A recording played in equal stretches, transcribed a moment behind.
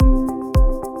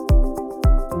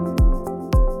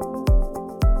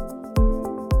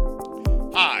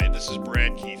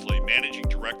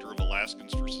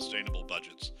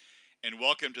and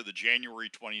welcome to the January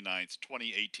 29th,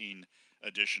 2018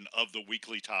 edition of the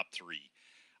Weekly Top 3,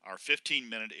 our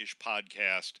 15-minute-ish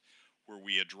podcast where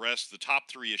we address the top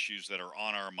 3 issues that are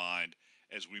on our mind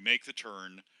as we make the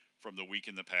turn from the week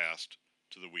in the past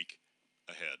to the week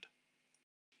ahead.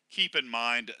 Keep in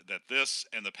mind that this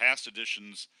and the past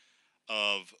editions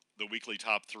of the Weekly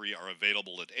Top 3 are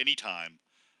available at any time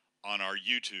on our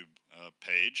YouTube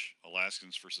page,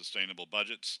 Alaskans for Sustainable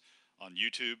Budgets on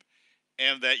YouTube,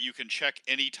 and that you can check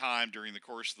any time during the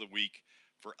course of the week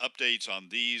for updates on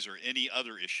these or any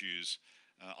other issues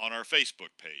on our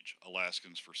Facebook page,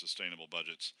 Alaskans for Sustainable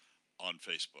Budgets on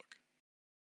Facebook.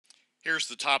 Here's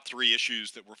the top 3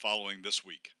 issues that we're following this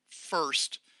week.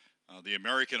 First, the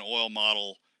American oil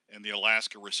model and the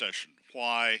Alaska recession.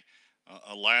 Why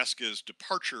Alaska's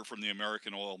departure from the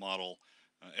American oil model,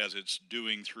 as it's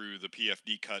doing through the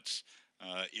PFD cuts,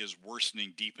 is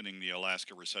worsening, deepening the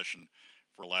Alaska recession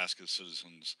for Alaska's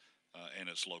citizens and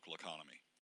its local economy.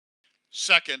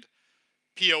 Second,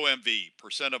 POMV,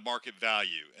 percent of market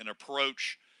value, an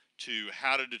approach to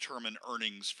how to determine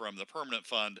earnings from the permanent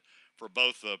fund for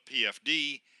both the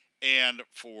PFD and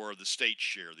for the state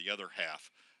share, the other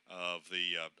half of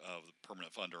the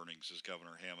permanent fund earnings, as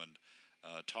Governor Hammond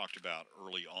talked about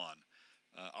early on.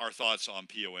 Our thoughts on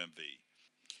POMV.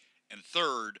 And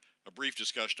third, a brief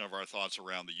discussion of our thoughts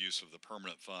around the use of the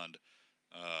permanent fund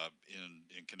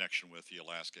in connection with the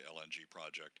Alaska LNG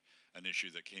project, an issue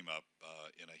that came up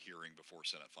in a hearing before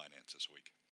Senate Finance this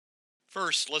week.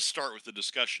 First, let's start with the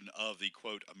discussion of the,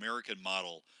 quote, American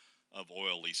model of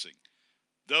oil leasing.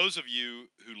 Those of you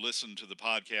who listened to the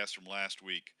podcast from last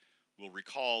week will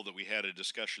recall that we had a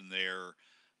discussion there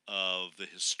of the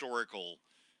historical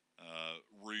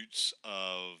roots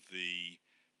of the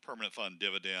permanent fund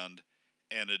dividend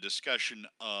and a discussion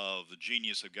of the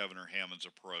genius of Governor Hammond's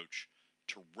approach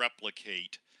to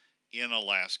replicate in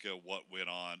Alaska what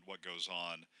goes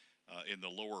on in the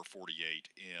lower 48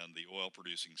 in the oil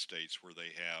producing states where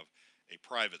they have a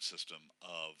private system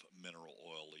of mineral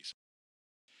oil leasing.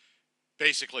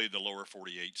 Basically, the lower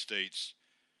 48 states,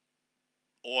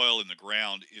 oil in the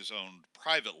ground is owned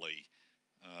privately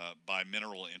by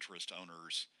mineral interest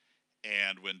owners,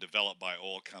 and when developed by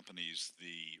oil companies,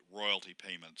 the royalty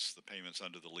payments, the payments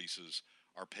under the leases,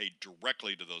 are paid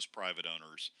directly to those private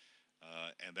owners,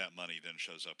 and that money then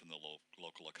shows up in the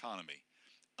local economy.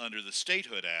 Under the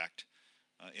Statehood Act,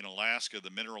 in Alaska,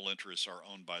 the mineral interests are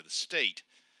owned by the state,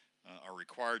 are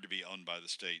required to be owned by the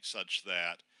state, such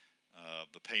that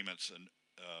the payments and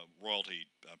royalty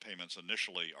payments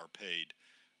initially are paid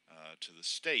to the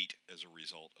state as a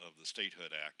result of the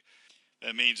Statehood Act.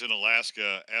 That means in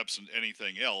Alaska, absent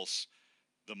anything else,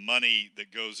 the money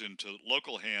that goes into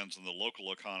local hands in the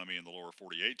local economy in the lower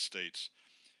 48 states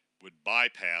would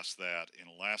bypass that in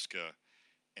Alaska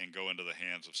and go into the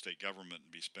hands of state government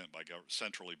and be spent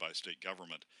centrally by state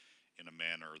government in a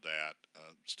manner that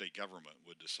state government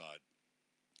would decide.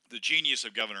 The genius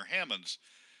of Governor Hammond's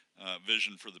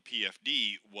vision for the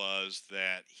PFD was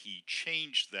that he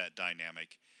changed that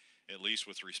dynamic, at least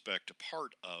with respect to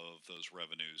part of those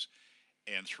revenues,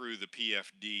 and through the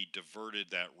PFD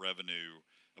diverted that revenue,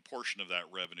 a portion of that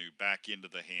revenue, back into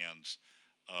the hands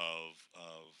of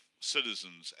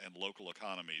citizens and local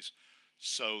economies,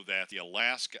 so that the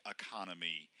Alaska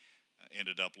economy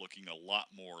ended up looking a lot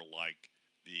more like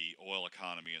the oil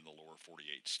economy in the lower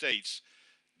 48 states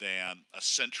than a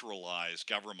centralized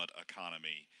government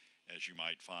economy, as you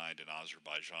might find in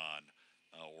Azerbaijan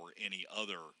or any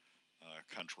other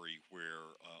country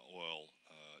where oil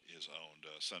is owned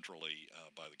centrally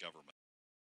by the government.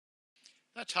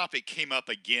 That topic came up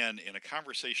again in a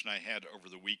conversation I had over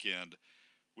the weekend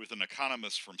with an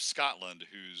economist from Scotland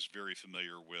who's very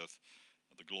familiar with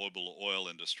the global oil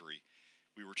industry.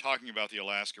 We were talking about the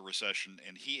Alaska recession,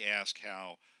 and he asked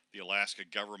how the Alaska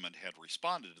government had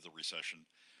responded to the recession.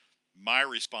 My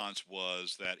response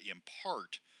was that in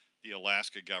part, the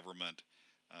Alaska government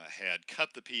had cut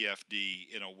the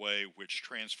PFD in a way which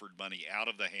transferred money out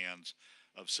of the hands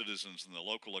of citizens in the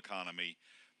local economy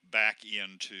back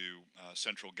into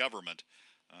central government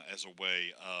as a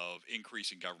way of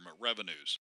increasing government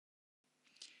revenues.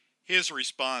 His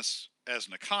response as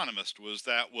an economist was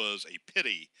that was a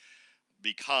pity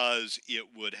because it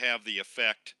would have the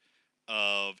effect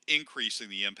of increasing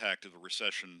the impact of the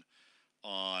recession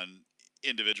on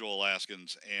individual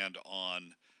Alaskans and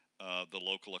on the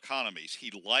local economies.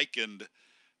 He likened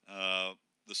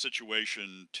the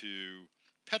situation to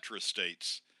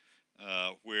petrostates,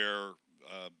 where,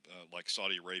 like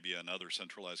Saudi Arabia and other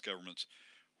centralized governments,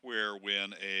 where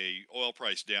when a oil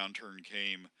price downturn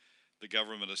came, the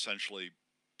government essentially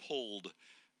pulled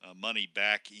money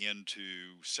back into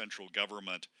central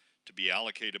government to be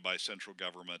allocated by central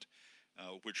government,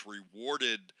 which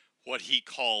rewarded what he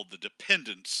called the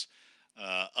dependents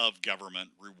of government,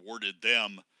 rewarded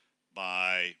them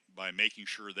by making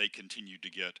sure they continued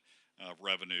to get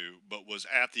revenue, but was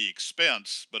at the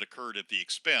expense, but occurred at the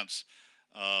expense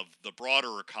of the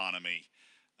broader economy,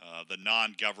 the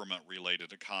non-government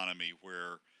related economy,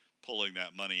 where pulling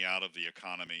that money out of the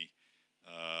economy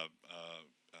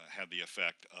had the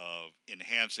effect of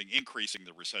increasing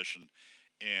the recession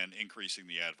and increasing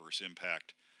the adverse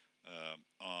impact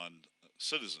on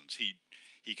citizens.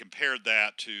 He compared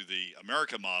that to the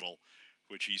American model,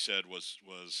 which he said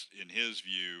was in his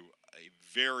view a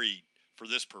very, for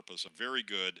this purpose, a very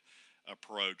good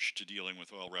approach to dealing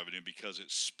with oil revenue, because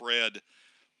it spread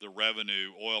the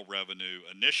oil revenue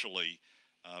initially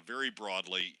very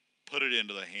broadly, put it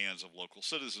into the hands of local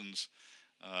citizens,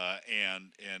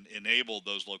 and enabled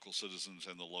those local citizens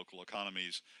and the local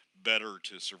economies better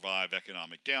to survive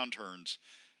economic downturns,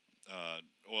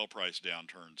 oil price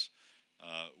downturns,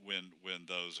 when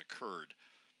those occurred.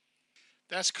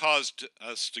 That's caused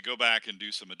us to go back and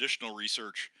do some additional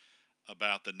research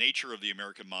about the nature of the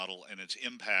American model and its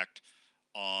impact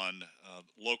on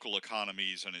local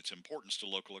economies and its importance to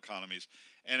local economies.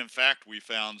 And in fact, we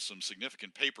found some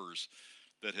significant papers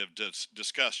that have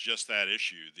discussed just that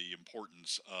issue, the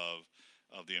importance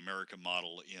of the American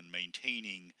model in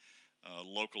maintaining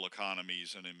local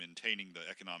economies and in maintaining the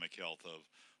economic health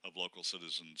of local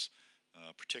citizens,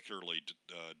 particularly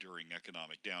during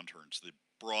economic downturns, the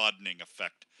broadening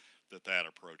effect that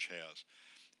approach has.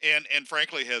 And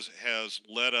frankly has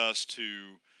led us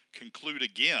to conclude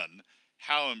again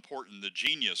how important the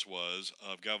genius was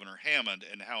of Governor Hammond,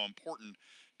 and how important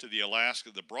to the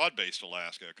broad-based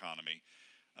Alaska economy,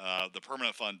 the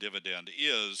permanent fund dividend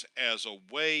is, as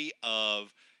a way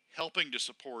of helping to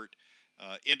support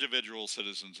individual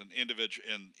citizens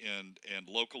and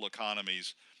local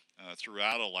economies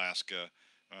throughout Alaska,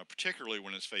 particularly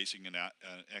when it's facing an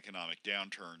economic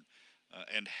downturn,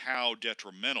 and how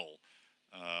detrimental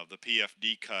the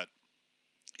PFD cut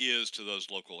is to those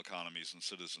local economies and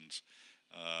citizens,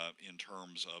 in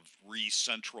terms of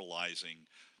re-centralizing,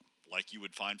 like you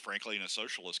would find, frankly, in a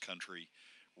socialist country,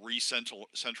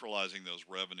 re-centralizing those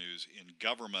revenues in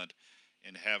government,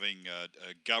 and having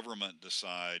a government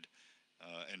decide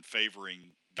and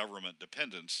favoring government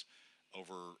dependence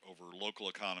over local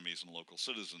economies and local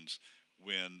citizens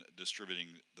when distributing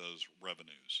those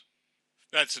revenues.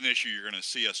 That's an issue you're going to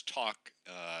see us talk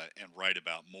and write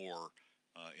about more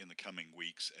in the coming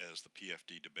weeks as the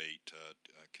PFD debate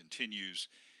continues,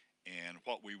 and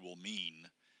what we will mean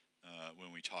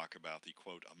when we talk about the,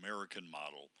 quote, American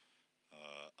model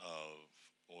of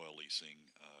oil leasing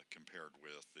compared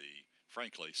with the,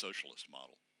 frankly, socialist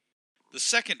model. The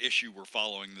second issue we're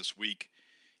following this week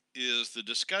is the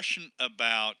discussion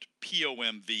about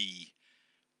POMV,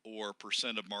 or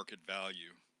percent of market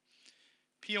value.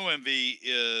 POMV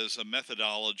is a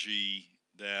methodology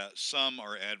that some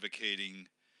are advocating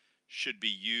should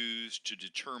be used to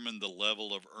determine the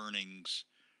level of earnings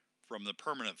from the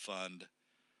permanent fund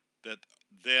that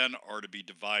then are to be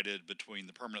divided between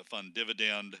the permanent fund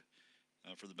dividend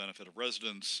for the benefit of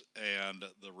residents and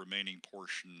the remaining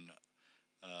portion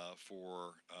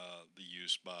for the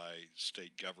use by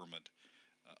state government,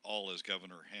 all as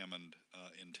Governor Hammond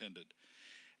intended.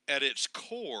 At its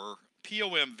core,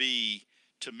 POMV,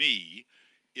 to me,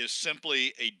 is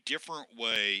simply a different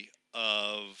way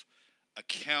of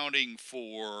accounting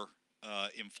for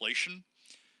inflation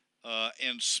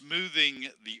and smoothing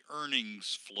the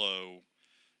earnings flow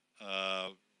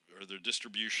or the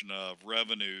distribution of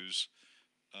revenues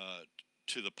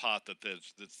to the pot that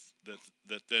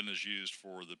then is used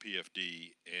for the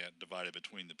PFD and divided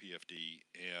between the PFD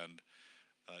and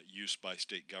use by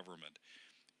state government.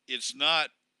 It's not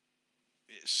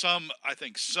I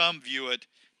think some view it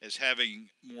as having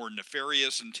more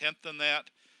nefarious intent than that.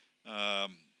 I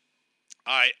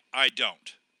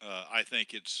don't. I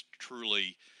think it's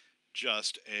truly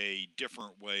just a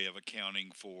different way of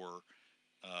accounting for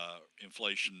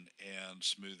inflation and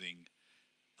smoothing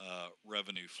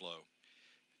revenue flow.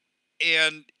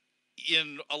 And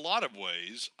in a lot of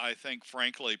ways, I think,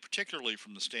 frankly, particularly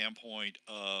from the standpoint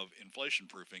of inflation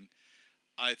proofing,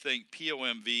 I think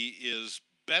POMV is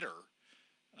better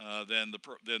than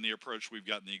the approach we've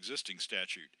got in the existing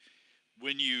statute.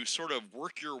 When you sort of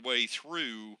work your way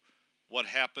through what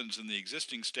happens in the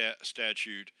existing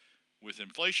statute with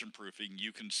inflation proofing,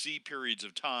 you can see periods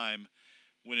of time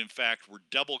when, in fact, we're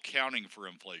double counting for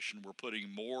inflation. We're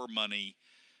putting more money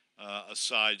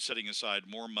aside, setting aside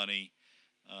more money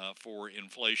for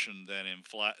inflation than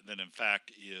in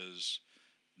fact is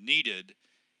needed.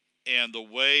 And the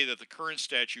way that the current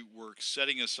statute works,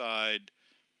 setting aside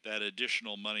that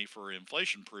additional money for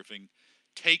inflation proofing,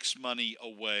 takes money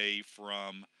away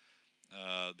from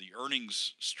the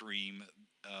earnings stream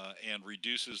and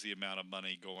reduces the amount of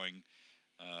money going.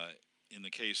 In the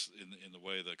case, in the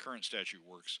way the current statute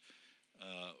works,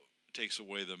 uh, takes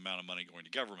away the amount of money going to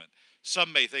government.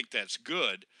 Some may think that's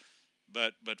good,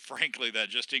 but frankly, that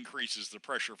just increases the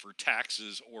pressure for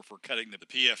taxes or for cutting the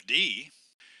PFD,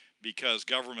 because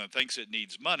government thinks it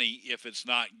needs money. If it's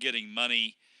not getting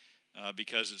money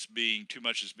because it's being too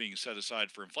much is being set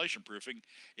aside for inflation proofing,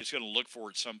 it's going to look for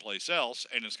it someplace else,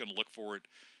 and it's going to look for it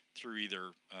through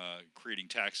either creating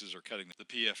taxes or cutting the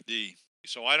PFD.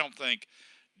 So I don't think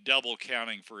double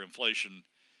counting for inflation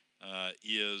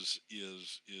is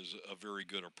a very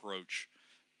good approach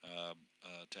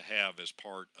to have as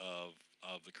part of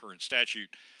the current statute.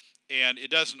 And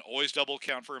it doesn't always double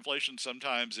count for inflation.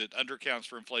 Sometimes it undercounts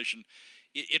for inflation.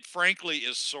 It frankly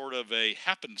is sort of a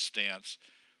happenstance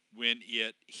when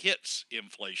it hits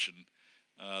inflation,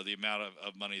 the amount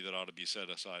of money that ought to be set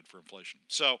aside for inflation.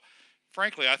 So,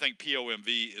 frankly, I think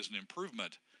POMV is an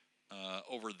improvement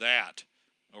over that,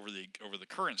 over the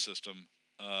current system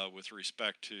with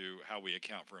respect to how we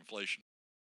account for inflation.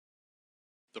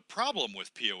 The problem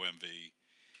with POMV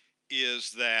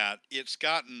is that it's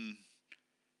gotten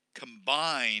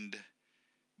combined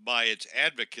by its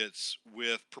advocates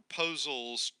with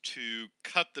proposals to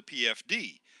cut the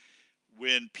PFD.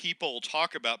 When people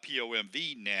talk about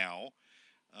POMV now,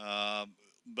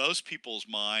 most people's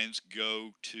minds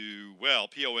go to, well,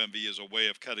 POMV is a way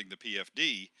of cutting the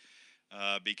PFD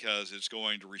because it's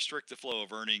going to restrict the flow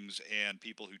of earnings, and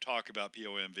people who talk about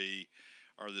POMV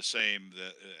are the same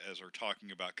as are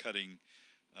talking about cutting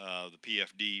the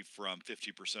PFD from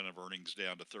 50% of earnings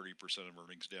down to 30% of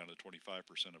earnings down to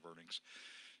 25% of earnings.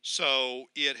 So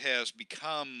it has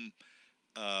become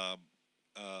uh,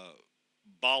 uh,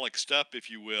 bollocksed up, if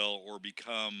you will, or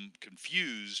become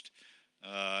confused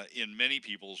in many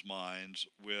people's minds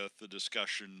with the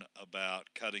discussion about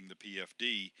cutting the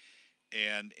PFD,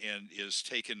 and is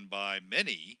taken by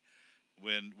many,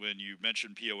 when you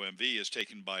mention POMV, is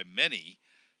taken by many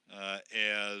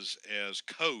as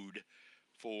code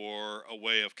for a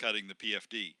way of cutting the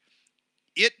PFD.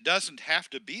 It doesn't have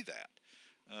to be that.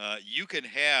 You can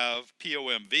have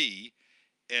POMV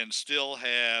and still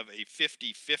have a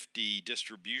 50-50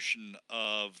 distribution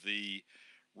of the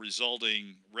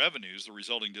resulting revenues, the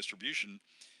resulting distribution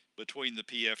between the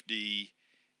PFD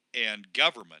and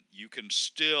government. You can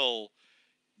still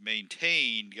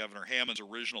maintain Governor Hammond's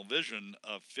original vision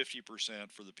of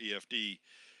 50% for the PFD,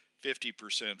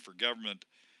 50% for government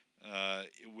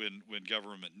when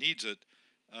government needs it,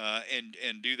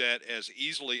 and do that as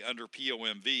easily under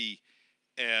POMV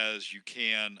as you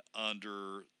can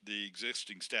under the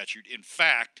existing statute. In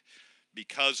fact,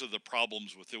 because of the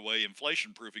problems with the way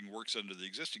inflation proofing works under the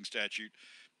existing statute,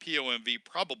 POMV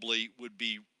probably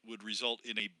would result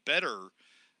in a better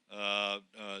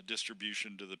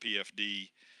distribution to the PFD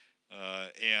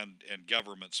and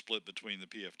government, split between the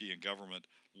PFD and government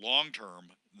long term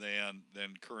than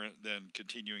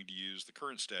continuing to use the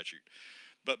current statute.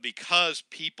 But because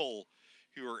people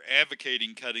who are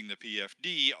advocating cutting the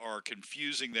PFD are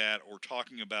confusing that or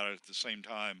talking about it at the same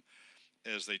time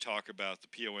as they talk about the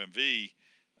POMV,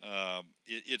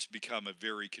 it's become a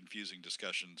very confusing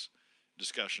discussion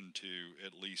to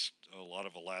at least a lot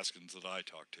of Alaskans that I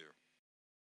talk to.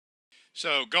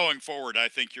 So going forward, I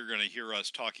think you're going to hear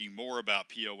us talking more about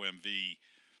POMV,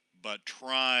 but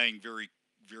trying very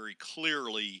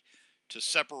clearly to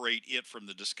separate it from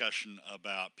the discussion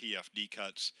about PFD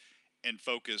cuts and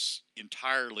focus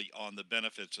entirely on the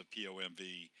benefits of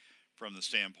POMV from the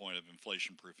standpoint of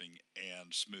inflation proofing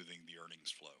and smoothing the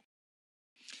earnings flow.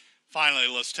 Finally,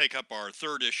 let's take up our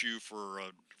third issue for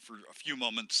a few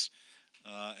moments,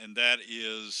 and that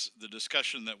is the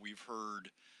discussion that we've heard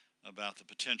about the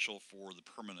potential for the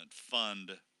permanent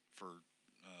fund, for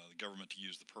the government to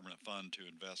use the permanent fund to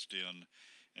invest in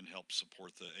and help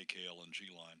support the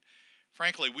AKLNG line.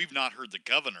 Frankly, we've not heard the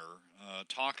governor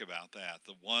talk about that.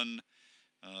 The one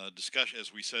discussion,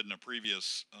 as we said in a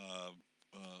previous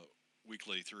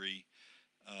weekly three,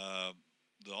 uh,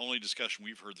 the only discussion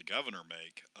we've heard the governor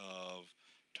make of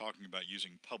talking about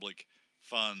using public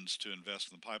funds to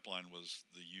invest in the pipeline was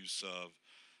the use of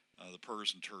the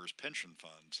PERS and TERS pension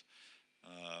funds.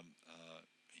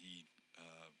 He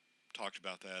talked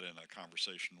about that in a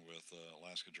conversation with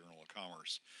Alaska Journal of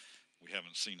Commerce. We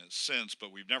haven't seen it since,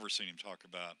 but we've never seen him talk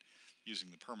about using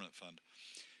the permanent fund.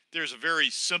 There's a very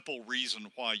simple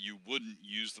reason why you wouldn't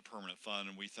use the permanent fund,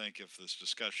 and we think if this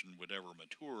discussion would ever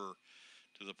mature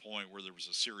to the point where there was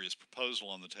a serious proposal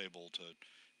on the table to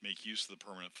make use of the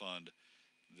permanent fund,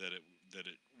 that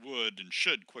it would and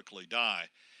should quickly die.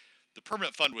 The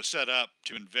permanent fund was set up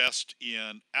to invest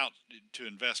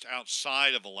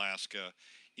outside of Alaska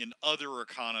in other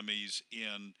economies,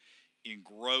 in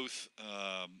growth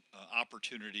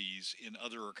opportunities in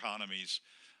other economies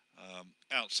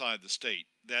outside the state.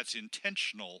 That's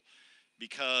intentional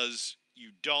because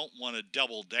you don't want to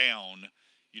double down.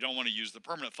 You don't want to use the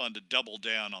permanent fund to double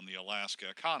down on the Alaska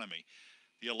economy.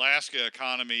 The Alaska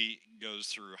economy goes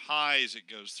through highs,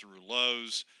 it goes through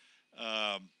lows.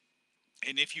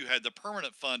 And if you had the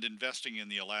permanent fund investing in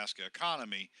the Alaska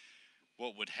economy,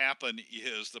 what would happen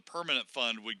is the permanent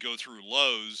fund would go through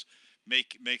lows,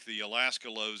 make the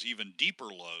Alaska lows even deeper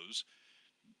lows.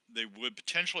 They would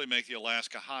potentially make the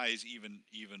Alaska highs even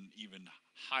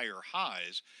higher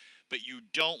highs, but you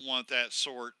don't want that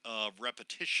sort of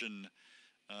repetition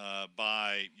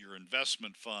by your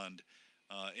investment fund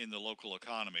in the local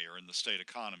economy or in the state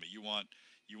economy. You want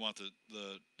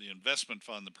the investment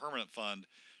fund, the permanent fund,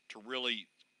 to really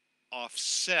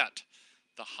offset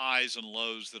the highs and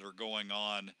lows that are going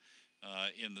on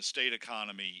in the state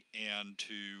economy, and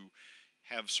to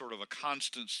have sort of a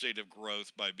constant state of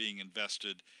growth by being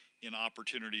invested in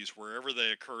opportunities wherever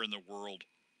they occur in the world,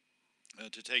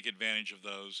 to take advantage of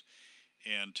those,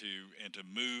 and to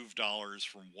move dollars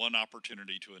from one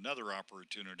opportunity to another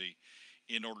opportunity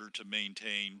in order to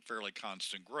maintain fairly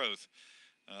constant growth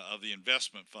of the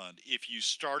investment fund. If you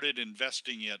started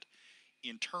investing it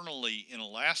internally in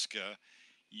Alaska,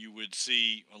 you would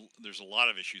see, well, there's a lot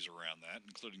of issues around that,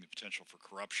 including the potential for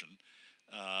corruption.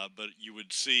 But you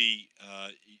would see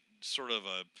sort of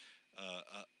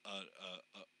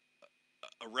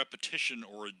a repetition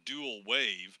or a dual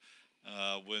wave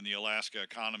when the Alaska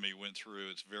economy went through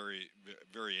its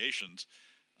variations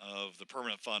of the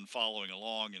permanent fund following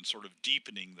along and sort of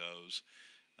deepening those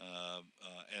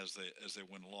as they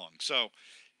went along. So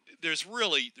there's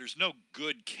no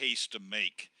good case to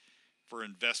make for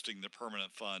investing the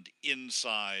permanent fund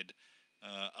inside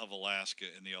of Alaska,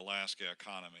 in the Alaska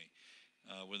economy.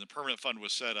 When the permanent fund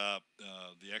was set up,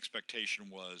 the expectation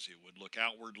was it would look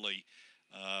outwardly.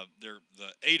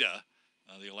 The ADA,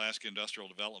 the Alaska Industrial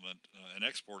Development and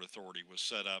Export Authority, was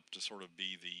set up to sort of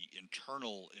be the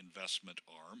internal investment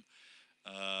arm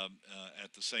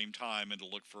at the same time, and to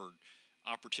look for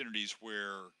opportunities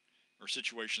or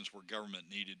situations where government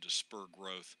needed to spur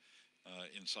growth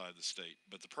inside the state.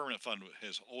 But the permanent fund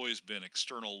has always been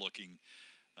external looking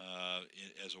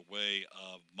as a way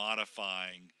of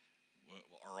modifying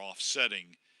or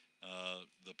offsetting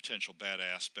the potential bad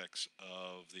aspects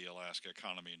of the Alaska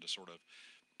economy, and to sort of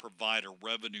provide a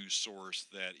revenue source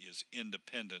that is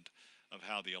independent of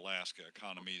how the Alaska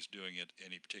economy is doing at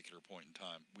any particular point in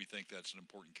time. We think that's an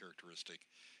important characteristic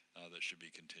that should be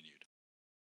continued.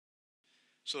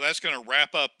 So that's going to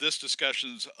wrap up this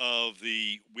discussions of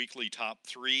the weekly top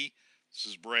three. This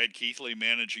is Brad Keithley,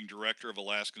 Managing Director of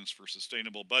Alaskans for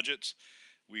Sustainable Budgets.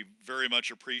 We very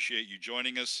much appreciate you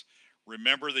joining us.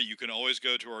 Remember that you can always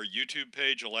go to our YouTube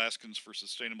page, Alaskans for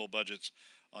Sustainable Budgets,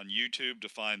 on YouTube, to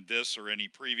find this or any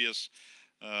previous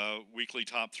weekly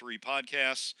top three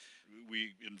podcasts.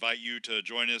 We invite you to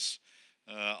join us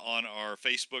on our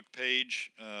Facebook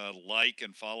page. Like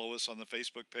and follow us on the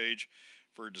Facebook page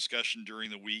for a discussion during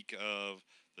the week of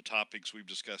the topics we've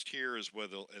discussed here, as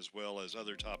well as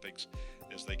other topics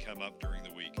as they come up during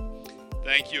the week.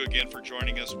 Thank you again for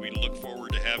joining us. We look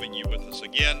forward to having you with us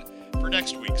again for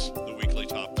next week's The Weekly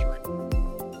Top 3.